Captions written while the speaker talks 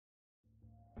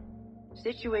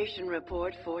Situation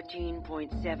report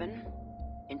 14.7.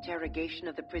 Interrogation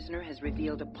of the prisoner has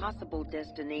revealed a possible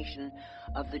destination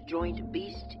of the joint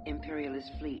Beast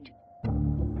Imperialist fleet.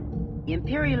 The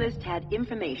Imperialists had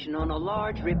information on a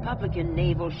large Republican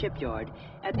naval shipyard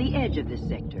at the edge of this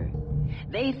sector.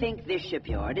 They think this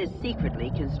shipyard is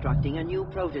secretly constructing a new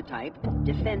prototype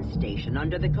defense station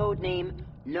under the codename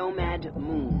Nomad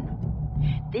Moon.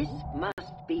 This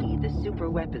must be the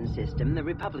super weapon system the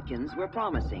Republicans were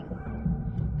promising.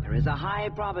 There is a high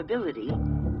probability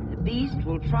the Beast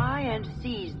will try and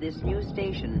seize this new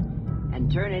station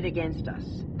and turn it against us.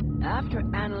 After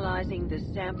analyzing the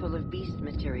sample of Beast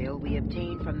material we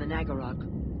obtained from the Nagorok,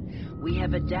 we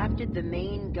have adapted the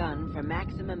main gun for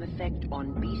maximum effect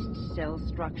on Beast cell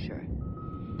structure.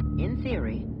 In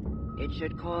theory, it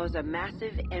should cause a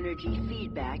massive energy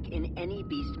feedback in any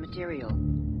Beast material.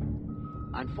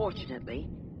 Unfortunately,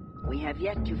 we have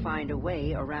yet to find a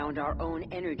way around our own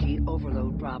energy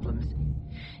overload problems,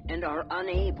 and are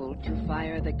unable to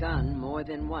fire the gun more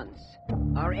than once.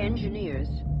 Our engineers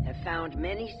have found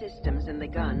many systems in the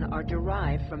gun are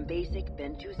derived from basic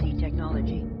Bentusi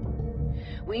technology.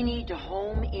 We need to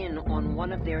home in on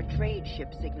one of their trade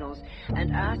ship signals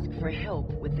and ask for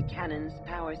help with the cannon's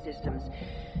power systems.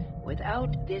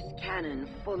 Without this cannon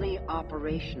fully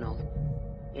operational,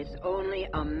 it's only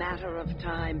a matter of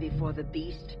time before the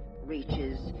Beast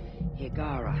reaches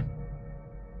Higara.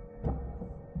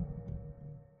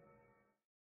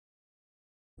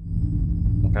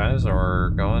 Okay, so we're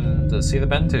going to see the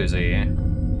Bentusi.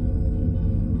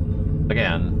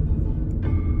 Again.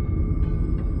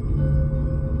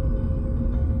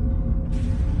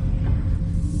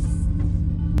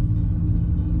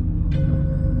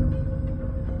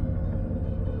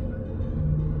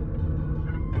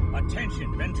 Attention,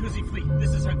 Bentusi fleet.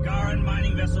 This is Hagaran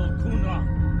mining vessel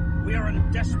Kunran. We are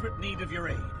in desperate need of your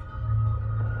aid.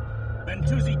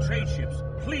 Bentusi trade ships,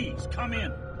 please come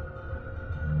in.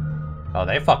 Oh,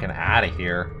 they fucking out of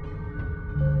here.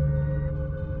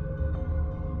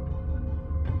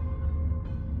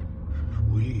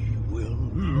 We will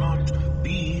not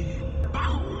be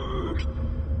bound.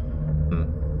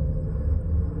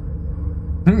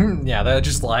 Yeah, they're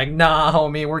just like, nah,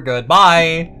 homie, we're good.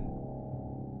 Bye.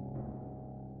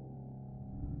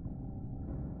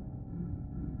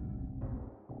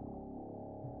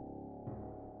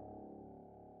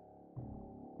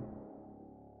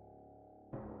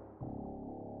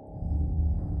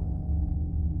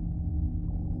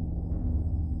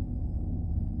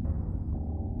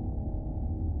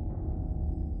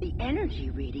 The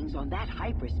energy readings on that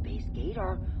hyperspace gate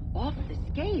are off the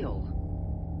scale.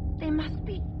 They must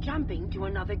be jumping to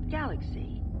another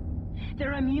galaxy.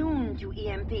 They're immune to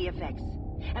EMP effects,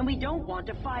 and we don't want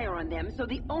to fire on them, so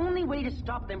the only way to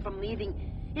stop them from leaving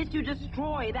is to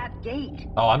destroy that gate.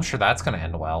 Oh, I'm sure that's gonna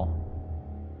end well.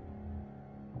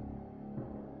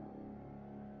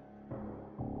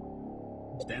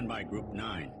 Stand by Group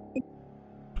 9.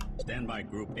 Stand by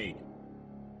Group 8.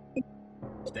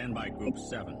 Stand by Group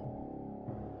 7.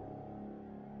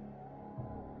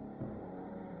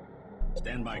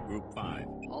 Stand by Group 5.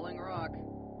 Hauling rock.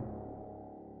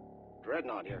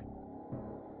 Dreadnought here.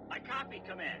 I copy,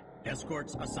 Command.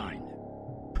 Escorts assigned.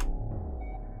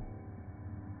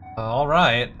 All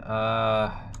right.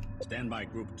 Stand by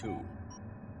Group 2.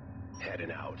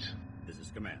 Heading out. This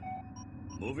is Command.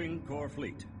 Moving core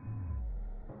fleet.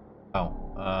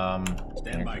 Oh,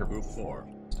 Stand by Group 4.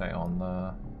 Stay on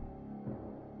the...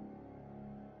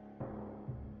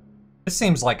 This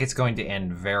seems like it's going to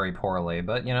end very poorly,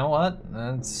 but you know what?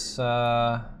 It's,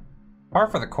 par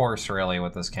for the course, really,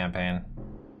 with this campaign.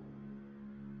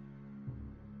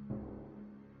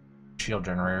 Shield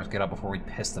generators get up before we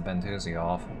piss the Bentusi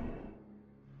off.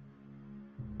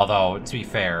 Although, to be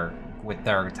fair, with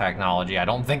their technology, I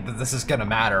don't think that this is gonna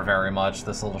matter very much,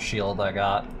 this little shield I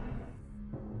got.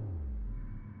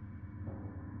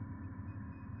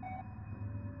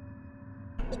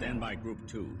 Stand by Group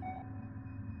 2.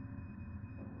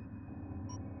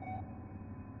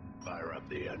 Fire up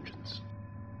the engines.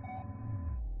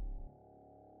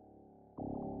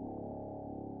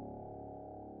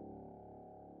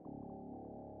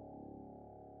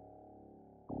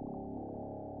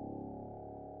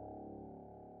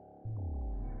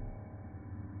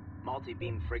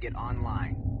 Multi-beam frigate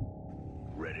online.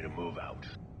 Ready to move out.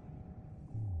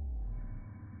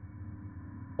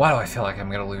 Why do I feel like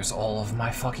I'm gonna lose all of my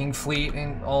fucking fleet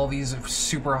and all these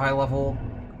super high-level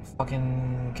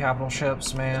fucking capital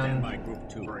ships, man? Stand by Group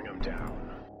 2. Bring them down.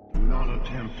 Do not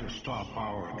attempt to stop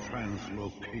our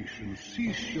translocation.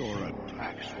 Cease your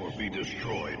attacks or be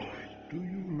destroyed. Do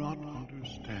you not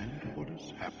understand what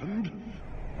has happened?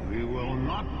 We will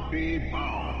not be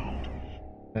bound.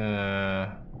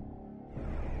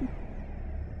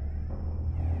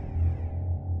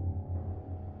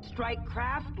 Strike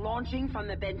craft launching from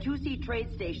the Bentusi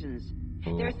trade stations.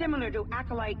 They're similar to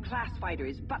Acolyte class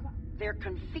fighters, but their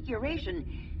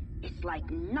configuration is like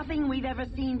nothing we've ever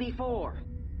seen before.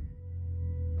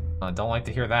 Don't like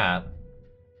to hear that,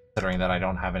 considering that I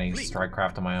don't have any Fleet, strike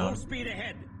craft of my own. Full speed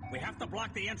ahead. We have to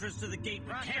block the entrance to the gate.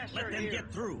 We can't let them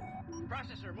get through.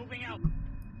 Processor moving out.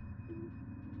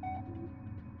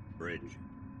 Bridge.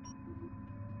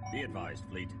 Be advised,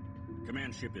 Fleet.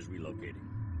 Command ship is relocating.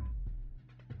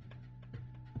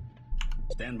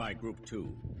 Stand by Group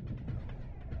 2.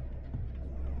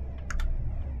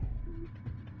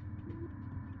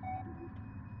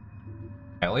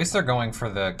 At least they're going for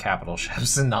the capital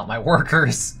ships and not my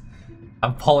workers.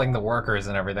 I'm pulling the workers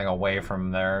and everything away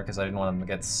from there because I didn't want them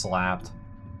to get slapped.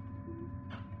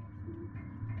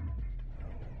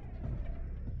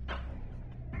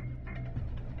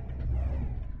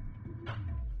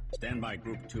 Stand by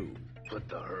Group 2. Put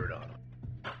the herd on them.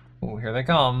 Ooh, here they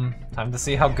come. Time to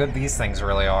see how good these things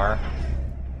really are.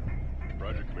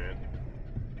 Roger, Command.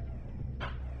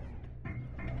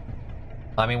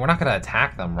 I mean, we're not gonna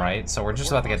attack them, right? So we're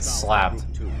just about to get slapped.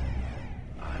 Group 2.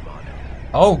 I'm on it.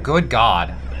 Oh, good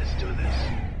God. Let's do this.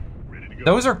 Ready to go.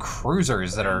 Those are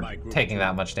cruisers that are taking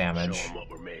that much Show damage. them what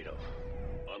we're made of.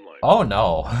 Unlike Oh,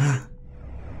 no.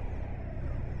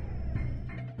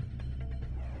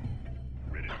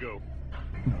 ready to go.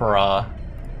 Bruh.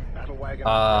 Battle wagon.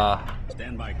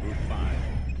 Stand by Group 5.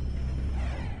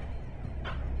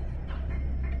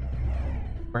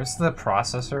 Where's the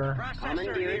processor? Processor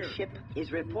Commandeered here. ship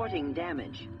is reporting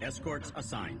damage. Escorts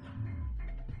assigned.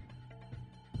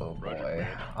 Oh boy.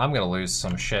 I'm gonna lose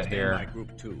some shit Stand by here.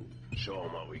 Group 2. Show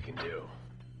them what we can do.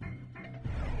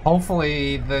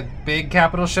 Hopefully the big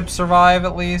capital ships survive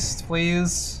at least,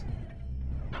 please.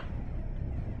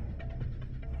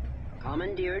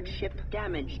 Commandeered ship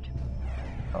damaged.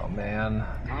 Oh man.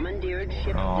 Commandeered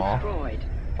ship Aw. destroyed.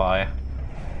 Bye.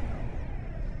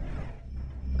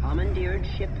 Commandeered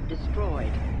ship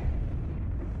destroyed.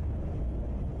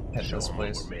 Hit Show this, them what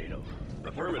please. we're made of.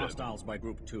 Report hostiles by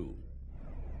Group 2.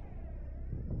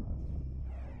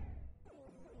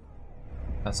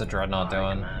 That's the Dreadnought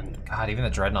doing. God, even the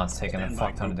Dreadnought's taking a Stand by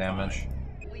fuck ton of Group damage.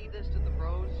 Leave this to the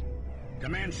pros.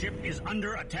 Command ship is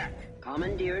under attack.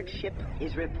 Commandeered ship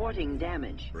is reporting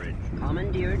damage. Bridge.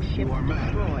 Commandeered ship You are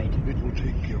mad. destroyed. It will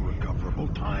take irrecoverable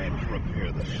time to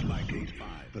repair the sluggate.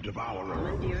 The Devourer will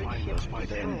Commandeered find ship us by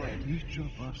then. destroyed. Each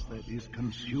of us that is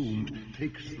consumed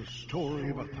takes the story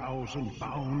of 1,000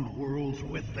 bound worlds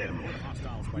with them.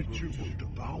 Hostiles by Creature Group 2. will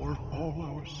devour all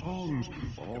our songs.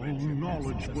 All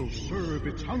knowledge will serve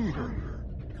its hunger.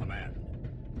 Command.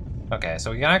 Okay,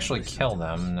 so we can actually kill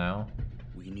them now.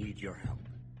 We need your help.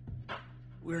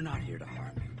 We're not here to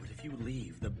harm you, but if you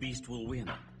leave, the beast will win.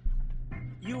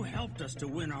 You helped us to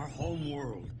win our home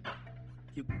world.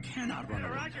 You cannot run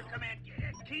away. Roger, Command.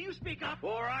 Can you speak up?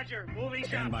 Oh, Roger. Moving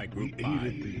Stand up. by We Group 5.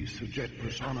 aided thee, Sujet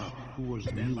Persona, who was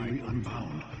Stand by newly Group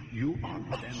unbound. You are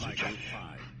not Stand by Sujet. Group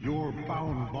 5. Your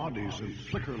bound bodies and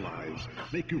flicker lives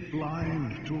make you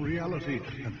blind to reality,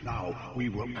 and now we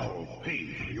will all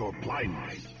pay for your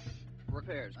blindness.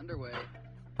 Repairs underway.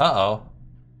 Uh-oh.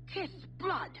 Kiss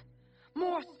blood!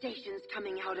 More stations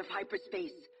coming out of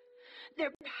hyperspace.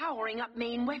 They're powering up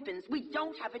main weapons. We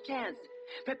don't have a chance.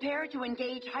 Prepare to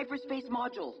engage hyperspace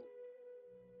module.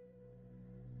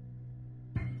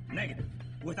 Negative.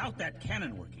 Without that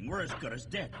cannon working, we're as good as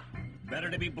dead. Better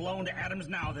to be blown to atoms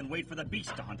now than wait for the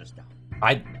beast to hunt us down.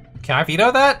 Can I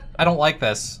veto that? I don't like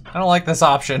this. I don't like this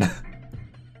option.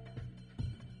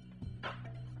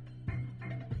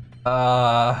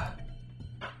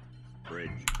 Bridge.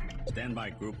 Stand by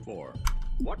Group 4.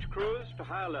 Watch crews to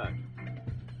high alert.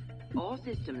 All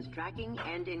systems tracking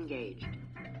and engaged.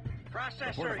 Report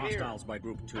Processor here. hostiles by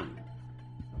Group 2.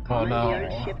 Oh Commandeered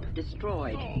no. ship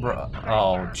destroyed.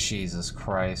 Oh, Jesus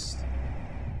Christ.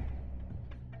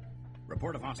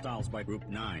 Report of hostiles by Group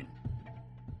 9.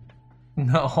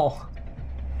 No.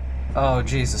 Oh,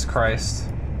 Jesus Christ.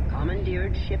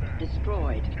 Commandeered ship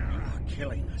destroyed. You are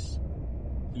killing us.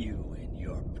 You and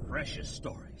your precious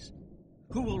stories.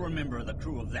 Who will remember the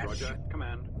crew of that ship?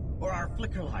 Command. Or are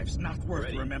flicker lives not worth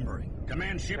Ready. remembering?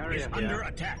 Command ship Carrier is here. under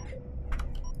attack.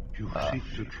 You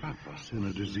seek to trap us in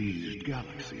a diseased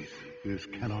galaxy. This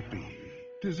cannot be.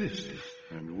 Desist,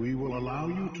 and we will allow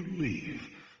you to leave.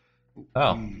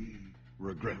 Oh. We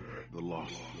regret the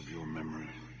loss of your memories.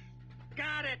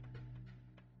 Got it.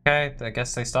 Okay, I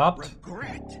guess they stopped.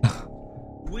 Regret?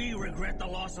 We regret the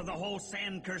loss of the whole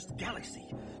sand-cursed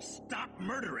galaxy. Stop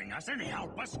murdering us and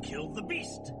help us kill the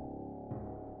beast.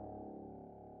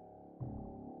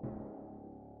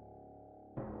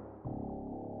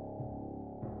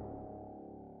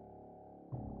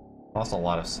 Lost a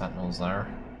lot of sentinels there.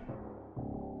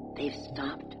 They've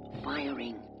stopped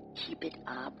firing. Keep it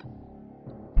up.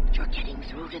 You're getting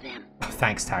through to them.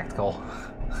 Thanks, Tactical.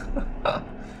 The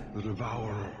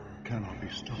Devourer cannot be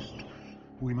stopped.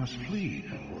 We must flee,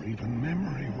 or even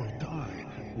memory will die.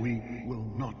 We will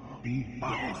not be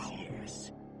bound.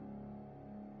 Yes.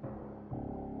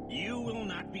 You will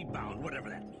not be bound, whatever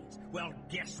that means. Well,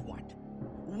 guess what?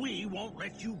 We won't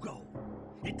let you go.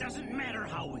 It doesn't matter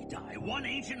how we die. One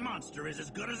ancient monster is as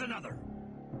good as another.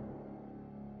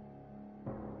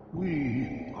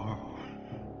 We are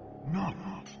not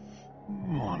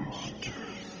monsters.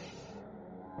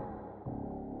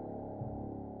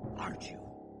 Aren't you?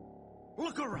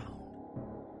 Look around.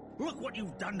 Look what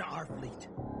you've done to our fleet.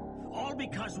 All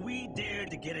because we dared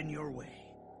to get in your way.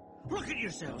 Look at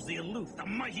yourselves, the aloof, the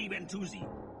mighty Bentusi.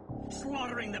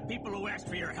 Slaughtering the people who asked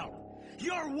for your help.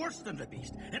 You're worse than the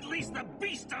beast. At least the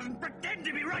beast doesn't pretend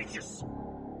to be righteous.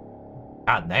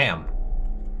 God damn.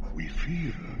 We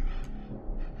fear.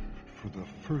 For the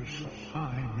first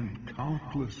time in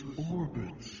countless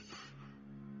orbits,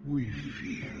 we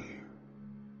fear.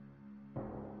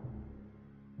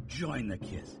 Join the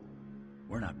kids.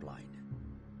 We're not blind.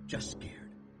 Just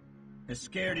scared. As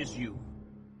scared as you.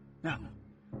 Now,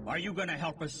 are you gonna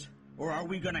help us? Or are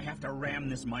we gonna have to ram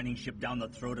this mining ship down the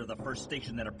throat of the first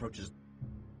station that approaches?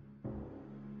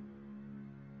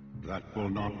 That will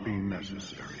not be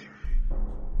necessary.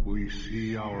 We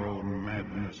see our own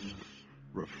madness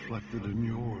reflected in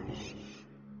yours.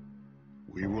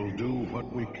 We will do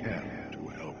what we can to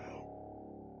help.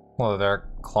 Hello there,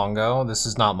 Klongo. This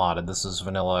is not modded, this is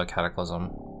vanilla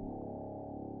Cataclysm.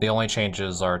 The only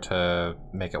changes are to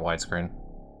make it widescreen.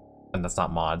 And that's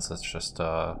not mods, that's just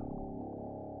shortcut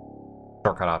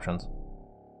options.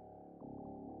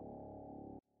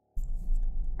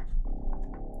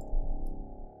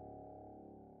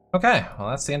 Okay, well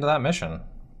that's the end of that mission.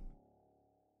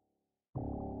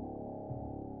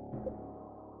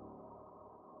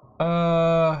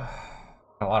 A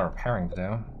lot of repairing to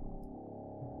do.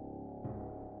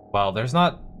 Well, there's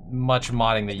not much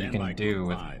modding that you can do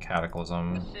with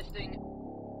Cataclysm. Assisting.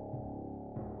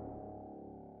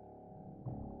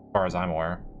 As far as I'm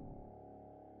aware.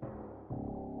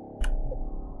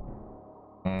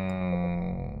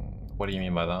 What do you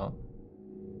mean by that?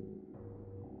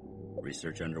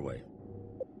 Research underway.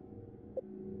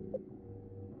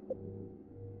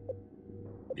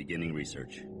 Beginning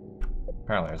research.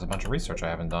 Apparently there's a bunch of research I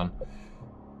haven't done.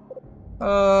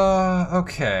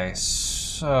 Okay,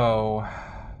 so...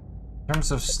 in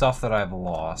terms of stuff that I've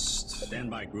lost... Stand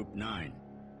by Group 9.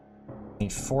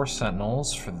 Need 4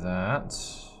 sentinels for that.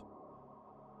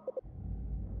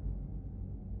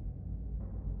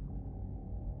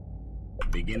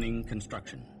 Beginning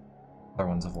construction. Other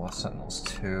ones have lost sentinels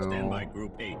too. Stand by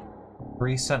Group 8.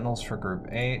 3 sentinels for Group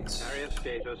 8. Area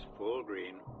status full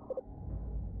green.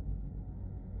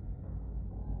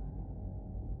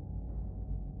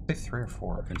 Say 3 or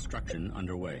 4. Construction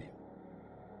underway.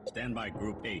 Stand by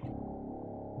Group 8.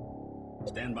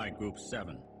 Stand by Group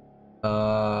 7.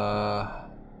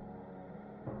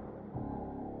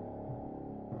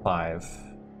 5.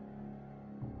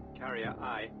 Carrier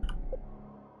I.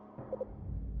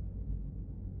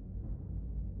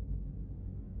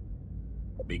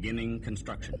 Beginning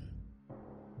construction.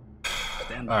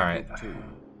 Stand by Alright. Group 2.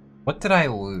 What did I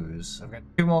lose? I've got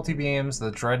 2 multi-beams,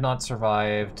 the Dreadnought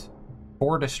survived,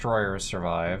 4 destroyers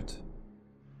survived,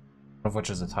 one of which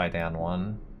is a Titan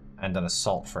one, and an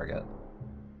assault frigate.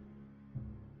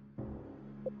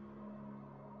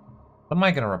 What am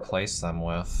I going to replace them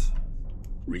with?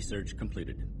 Research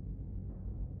completed.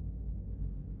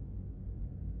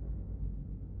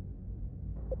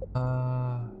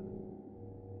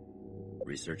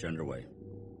 Research underway.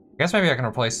 I guess maybe I can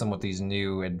replace them with these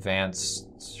new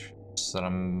advanced ships that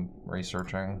I'm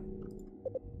researching.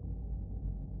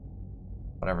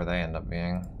 Whatever they end up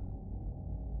being.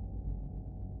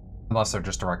 Unless they're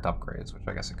just direct upgrades, which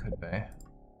I guess it could be.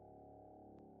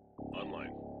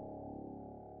 Online.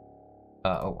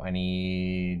 Oh, I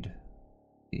need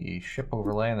the ship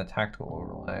overlay and the tactical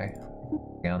overlay.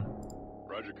 Again.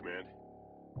 Roger, Command.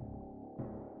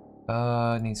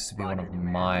 It needs to be one of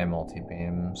my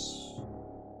multi-beams.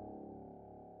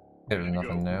 There's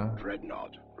nothing new.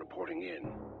 Dreadnought reporting in.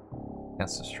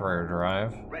 That's destroyer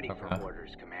drive. Ready Okay. for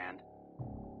orders, Command.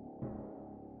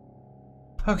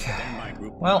 Okay. Stand by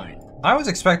Group Well, 9. I was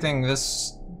expecting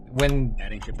this when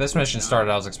Adding ship this to mission Group started.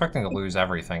 9. I was expecting to lose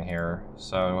everything here.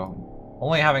 So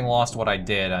only having lost what I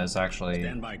did is actually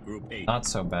Stand by Group 8. not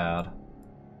so bad.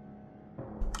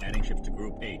 Adding ships to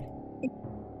Group 8.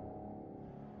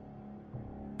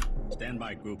 Stand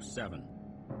by Group 7.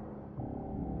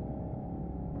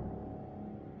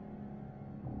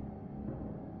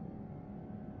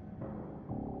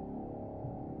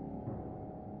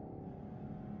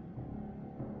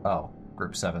 Oh,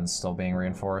 Group 7's still being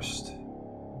reinforced.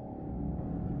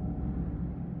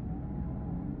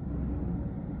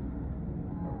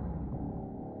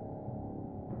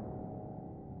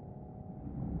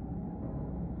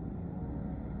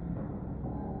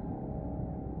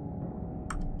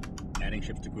 Adding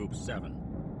ships to Group 7.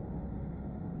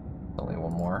 Only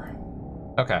one more.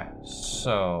 Okay,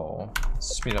 so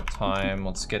speed up time.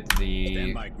 Let's get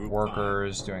the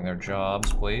workers doing their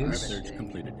jobs, please. Research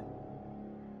completed.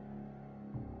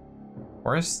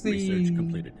 Where's the Research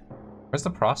completed. Where's the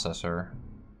processor?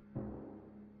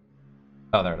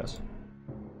 Oh, there it is.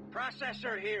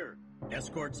 Processor here.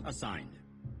 Escorts assigned.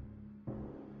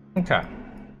 Okay.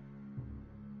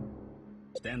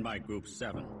 Stand by Group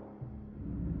 7.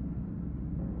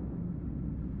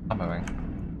 I'm moving.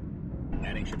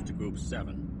 Adding ships to Group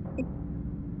 7.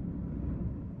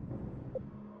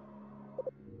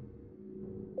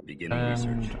 Beginning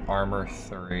And research. armor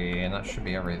 3, and that should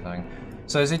be everything.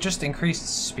 So is it just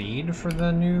increased speed for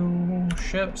the new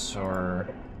ships, or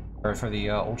for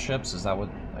the old ships? Is that what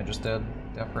I just did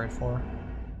the upgrade for?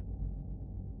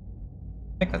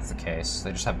 I think that's the case.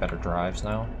 They just have better drives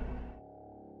now.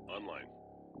 Online.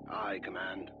 Aye,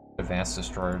 Command. Advanced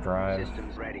destroyer drive.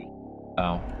 Systems ready.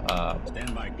 Oh,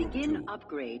 Stand by Group Begin 2.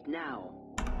 upgrade now.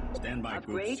 Stand by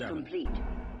Group Upgrade 7. complete.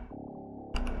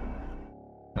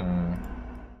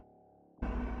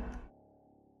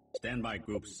 Stand by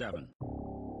Group 7.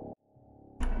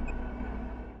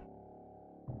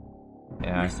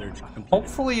 yeah. Research completed.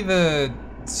 Hopefully the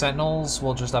Sentinels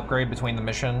will just upgrade between the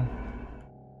mission,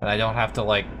 and I don't have to,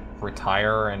 like,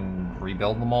 retire and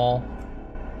rebuild them all.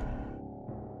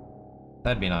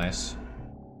 That'd be nice.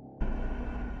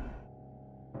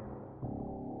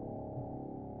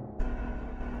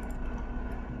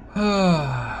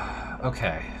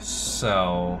 Okay,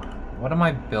 so what am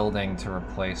I building to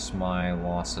replace my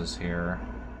losses here?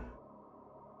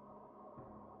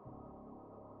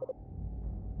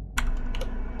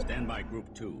 Stand by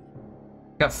Group 2.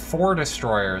 Got 4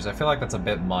 destroyers. I feel like that's a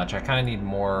bit much. I kind of need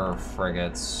more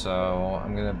frigates, so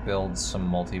I'm gonna build some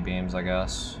multi-beams, I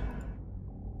guess.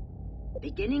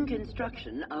 Beginning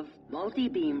construction of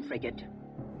multi-beam frigate.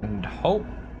 And hope.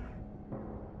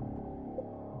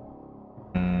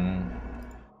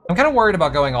 I'm kind of worried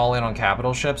about going all in on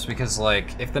capital ships because,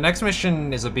 like, if the next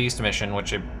mission is a beast mission,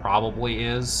 which it probably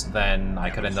is, then I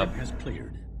could end up Ship has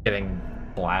cleared. getting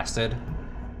blasted.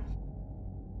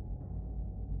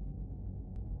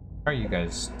 How are you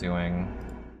guys doing?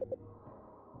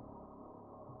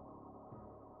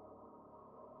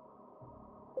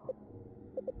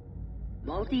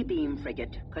 Multi-beam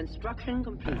frigate. Construction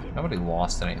completed. Nobody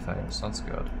lost anything, so that's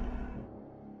good.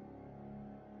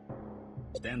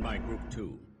 Stand by Group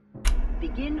 2.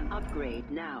 Begin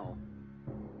upgrade now.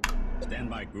 Stand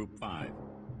by Group 5.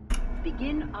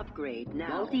 Begin upgrade now.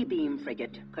 Multi-beam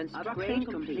frigate. Construction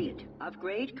complete.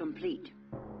 Upgrade complete.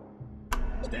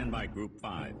 Stand by Group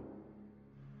 5.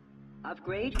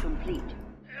 Upgrade complete.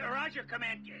 Roger,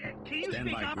 Command. Can you Stand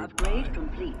speak by up? Group Upgrade 5.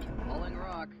 complete. Hauling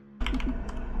rock.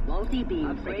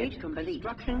 Multi-beam frigate complete.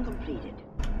 Construction completed.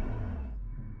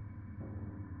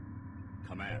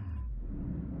 Command.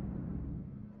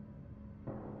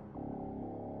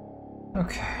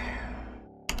 Okay.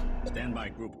 Stand by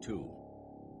Group 2.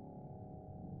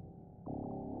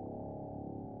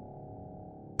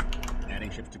 Adding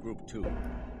ships to Group 2.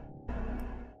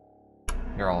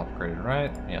 You're all upgraded,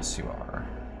 right? Yes, you are.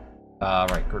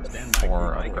 Right, Group Stand by 4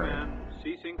 Group upgrade. Command.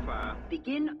 Ceasing fire.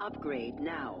 Begin upgrade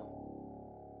now.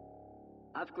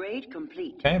 Upgrade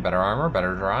complete. Okay, better armor,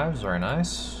 better drives, very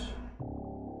nice.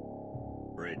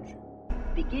 Bridge.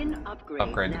 Begin upgrade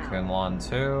Upgrade to now. Kunlun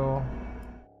 2.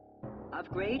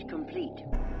 Upgrade complete.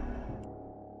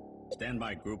 Stand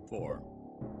by Group 4.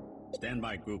 Stand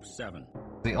by Group 7.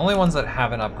 The only ones that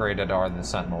haven't upgraded are the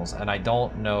Sentinels, and I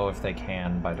don't know if they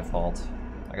can by default.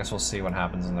 I guess we'll see what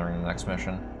happens during the next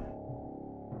mission.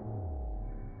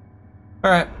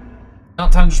 Alright. Now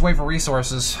time to just wait for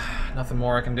resources. Nothing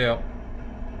more I can do.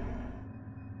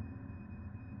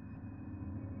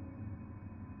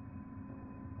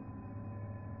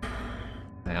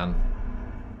 Man.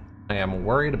 I am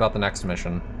worried about the next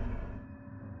mission.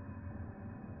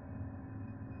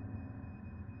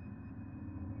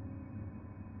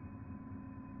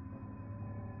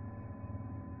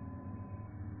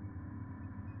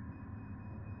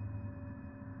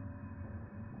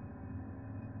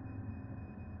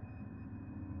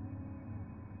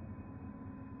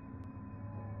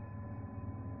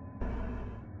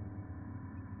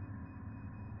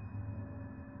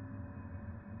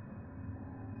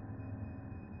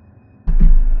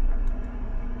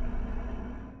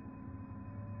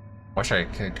 Wish I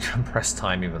could compress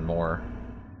time even more.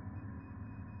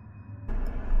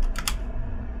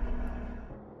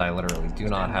 I literally do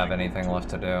not have anything left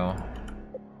to do.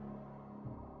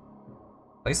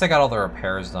 At least I got all the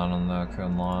repairs done on the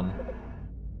Kun Lawn.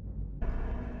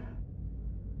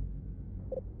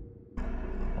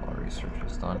 All the research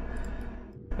is done.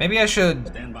 Maybe I should...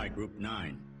 Stand by Group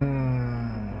 9.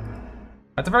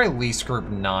 At the very least, Group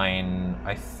 9,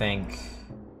 I think...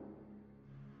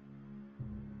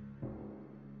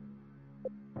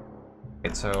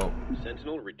 Okay, so...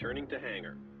 Sentinel returning to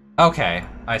hangar. Okay,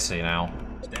 I see now.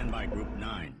 Stand by Group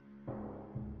 9.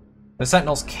 The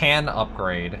Sentinels can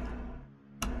upgrade.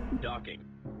 Docking.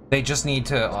 They just need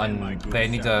to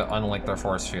unlink their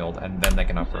force field, and then they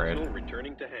can upgrade. Sentinel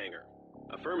returning to hangar.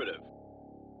 Affirmative.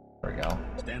 There we go.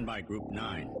 Stand by Group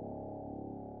 9.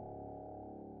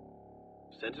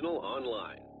 Sentinel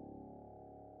online.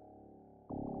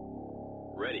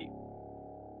 Ready.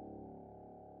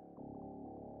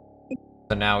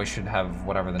 So now we should have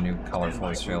whatever the new color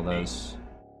force field is.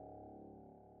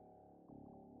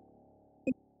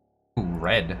 Ooh,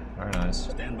 red. Very nice.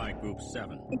 Stand by Group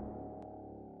 7.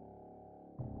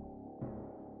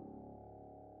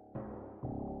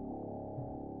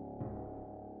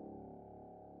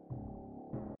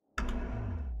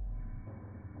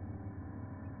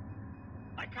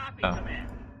 I copy, Oh. Command.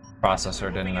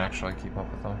 Processor didn't actually keep up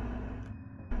with them.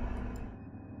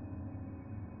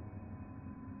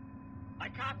 I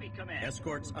copy, Command.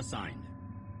 Escorts assigned.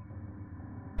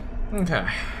 Okay.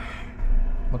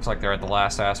 Looks like they're at the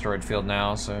last asteroid field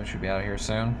now, so it should be out of here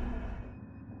soon.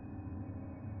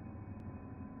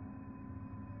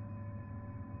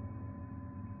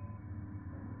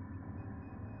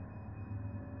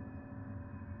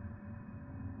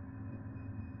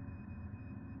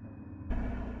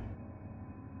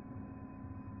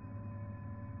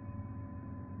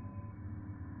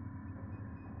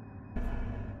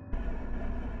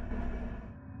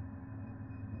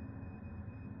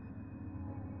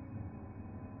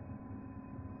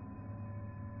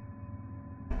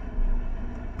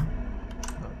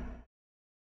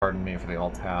 Pardon me for the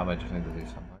alt tab, I just need to do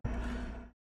something.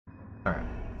 Alright.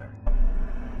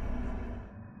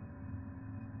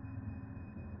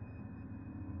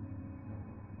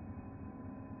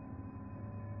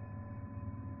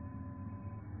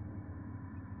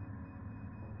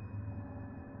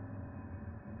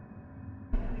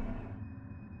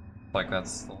 Like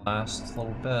that's the last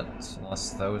little bit,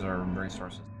 unless those are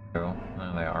resources too.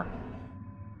 No, they are.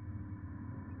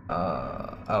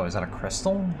 Oh, is that a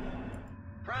crystal?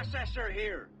 Processor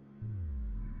here.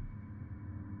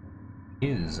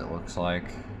 It looks like.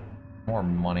 More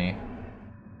money.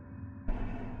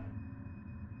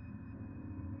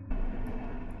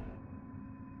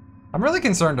 I'm really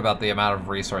concerned about the amount of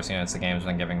resource units the game's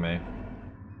been giving me.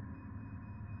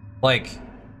 Like,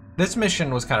 this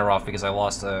mission was kind of rough because I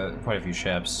lost quite a few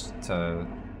ships to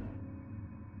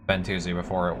Bentusi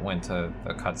before it went to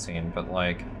the cutscene, but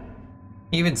like,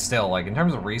 even still, like, in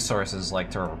terms of resources,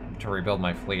 like, to rebuild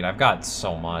my fleet, I've got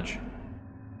so much.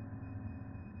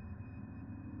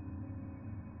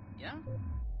 Yeah?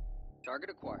 Target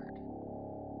acquired.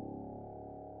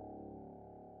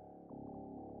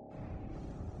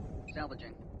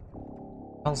 Salvaging.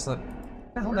 How's the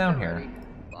hell down here?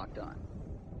 Locked on.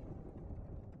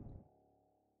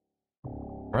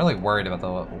 I'm really worried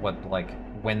about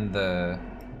when the...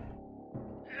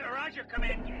 Roger,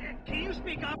 Command. Can you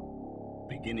speak up?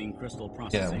 Beginning crystal Yeah,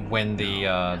 processing. when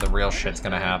the real shit's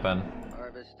gonna happen.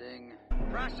 Harvesting.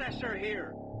 Processor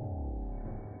here.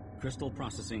 Crystal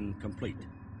processing complete.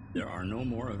 There are no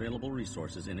more available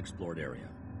resources in explored area.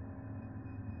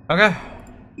 Okay.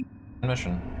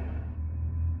 Mission.